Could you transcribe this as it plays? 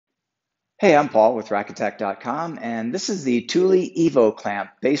Hey, I'm Paul with RackAttack.com, and this is the Thule Evo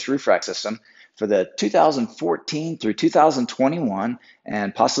Clamp base roof rack system for the 2014 through 2021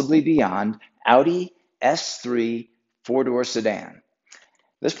 and possibly beyond Audi S3 four-door sedan.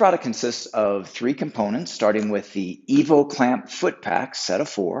 This product consists of three components, starting with the Evo Clamp foot pack set of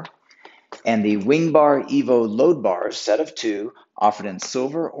four and the WingBar Evo load bars set of two, offered in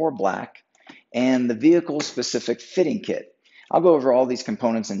silver or black, and the vehicle-specific fitting kit. I'll go over all these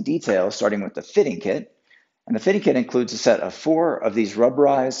components in detail, starting with the fitting kit. And the fitting kit includes a set of four of these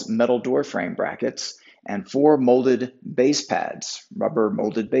rubberized metal door frame brackets and four molded base pads, rubber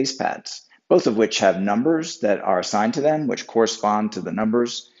molded base pads, both of which have numbers that are assigned to them, which correspond to the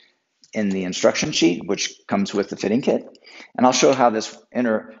numbers in the instruction sheet, which comes with the fitting kit. And I'll show how this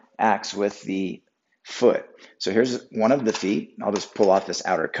interacts with the foot. So here's one of the feet. I'll just pull off this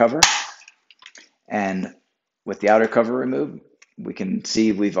outer cover. And with the outer cover removed, we can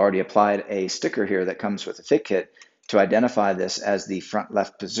see we've already applied a sticker here that comes with the fit kit to identify this as the front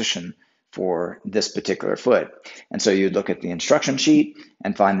left position for this particular foot. And so you'd look at the instruction sheet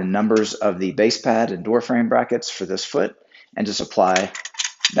and find the numbers of the base pad and door frame brackets for this foot and just apply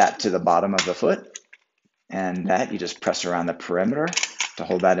that to the bottom of the foot. And that you just press around the perimeter to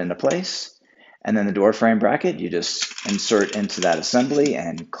hold that into place. And then the door frame bracket, you just insert into that assembly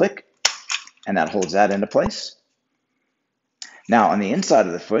and click, and that holds that into place. Now on the inside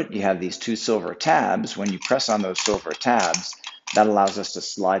of the foot, you have these two silver tabs. When you press on those silver tabs, that allows us to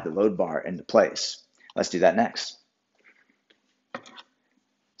slide the load bar into place. Let's do that next.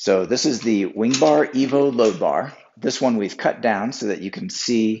 So this is the WingBar Evo load bar. This one we've cut down so that you can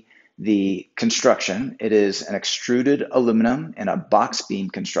see the construction. It is an extruded aluminum in a box beam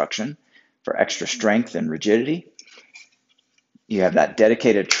construction for extra strength and rigidity. You have that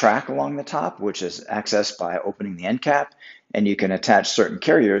dedicated track along the top, which is accessed by opening the end cap, and you can attach certain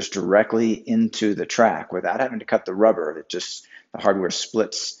carriers directly into the track without having to cut the rubber. The hardware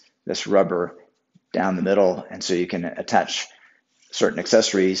splits this rubber down the middle, and so you can attach certain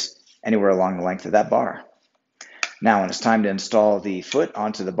accessories anywhere along the length of that bar. Now, when it's time to install the foot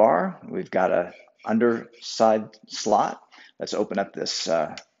onto the bar, we've got a underside slot. Let's open up this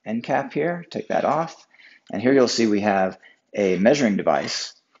end cap here, take that off, and here you'll see we have a measuring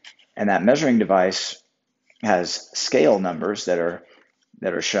device, and that measuring device has scale numbers that are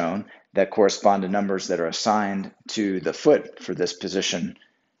shown that correspond to numbers that are assigned to the foot for this position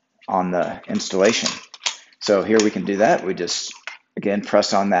on the installation. So here we can do that. We just, again,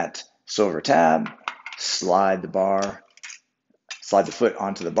 press on that silver tab, slide the foot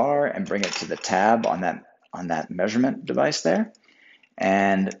onto the bar and bring it to the tab on that measurement device there.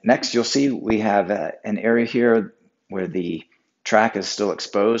 And next you'll see we have an area here where the track is still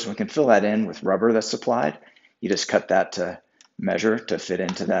exposed. We can fill that in with rubber that's supplied. You just cut that to measure to fit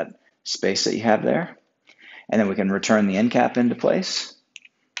into that space that you have there. And then we can return the end cap into place.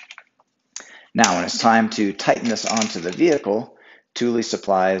 Now when it's time to tighten this onto the vehicle, Thule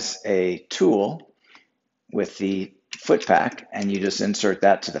supplies a tool with the foot pack, and you just insert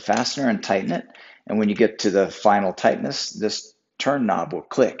that to the fastener and tighten it. And when you get to the final tightness, this turn knob will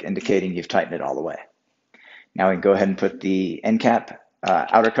click, indicating you've tightened it all the way. Now we can go ahead and put the end cap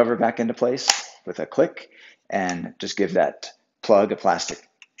outer cover back into place with a click, and just give that plug, plastic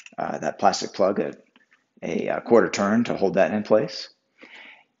plug, a quarter turn to hold that in place.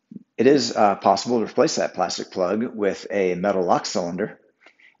 It is possible to replace that plastic plug with a metal lock cylinder,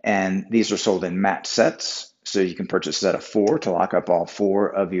 and these are sold in match sets, so you can purchase a set of four to lock up all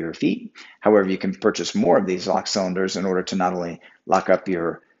four of your feet. However, you can purchase more of these lock cylinders in order to not only lock up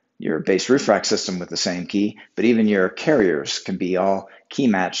your base roof rack system with the same key, but even your carriers can be all key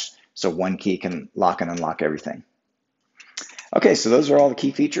matched, so one key can lock and unlock everything. Okay, so those are all the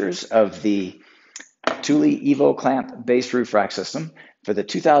key features of the Thule Evo Clamp base roof rack system for the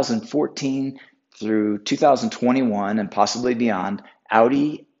 2014 through 2021 and possibly beyond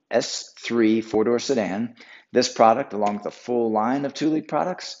Audi S3 four-door sedan. This product, along with a full line of Thule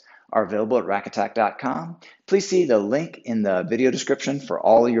products, are available at RackAttack.com. Please see the link in the video description for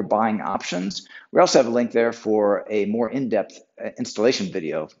all your buying options. We also have a link there for a more in-depth installation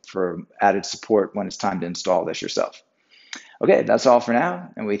video for added support when it's time to install this yourself. Okay, that's all for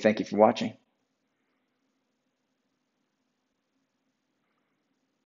now, and we thank you for watching.